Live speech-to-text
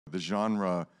The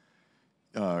genre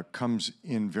comes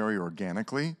in very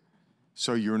organically,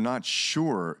 so you're not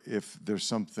sure if there's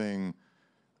something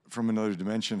from another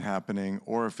dimension happening,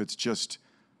 or if it's just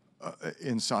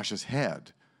in Sasha's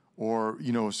head, or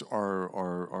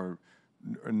are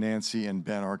Nancy and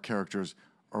Ben, our characters,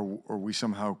 are we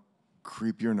somehow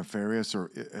creepy or nefarious,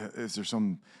 or is there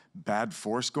some bad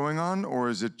force going on, or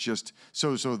is it just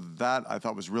so that I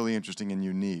thought was really interesting and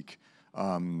unique,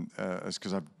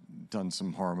 because I've done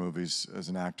some horror movies as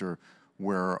an actor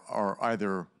where are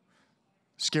either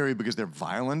scary because they're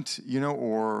violent,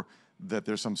 or that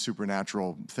there's some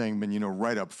supernatural thing, but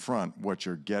right up front what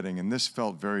you're getting. And this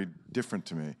felt very different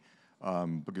to me,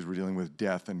 because we're dealing with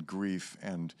death and grief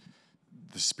and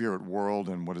the spirit world,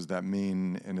 and what does that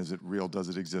mean, and is it real, does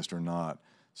it exist or not?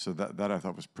 So that I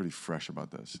thought was pretty fresh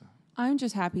about this. I'm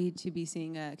just happy to be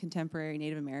seeing a contemporary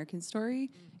Native American story,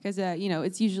 because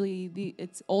it's usually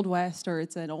it's Old West, or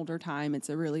it's an older time. It's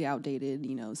a really outdated,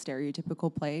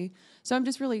 stereotypical play. So I'm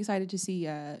just really excited to see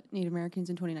Native Americans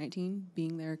in 2019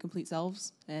 being their complete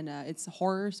selves, and it's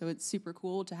horror, so it's super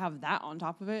cool to have that on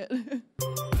top of it.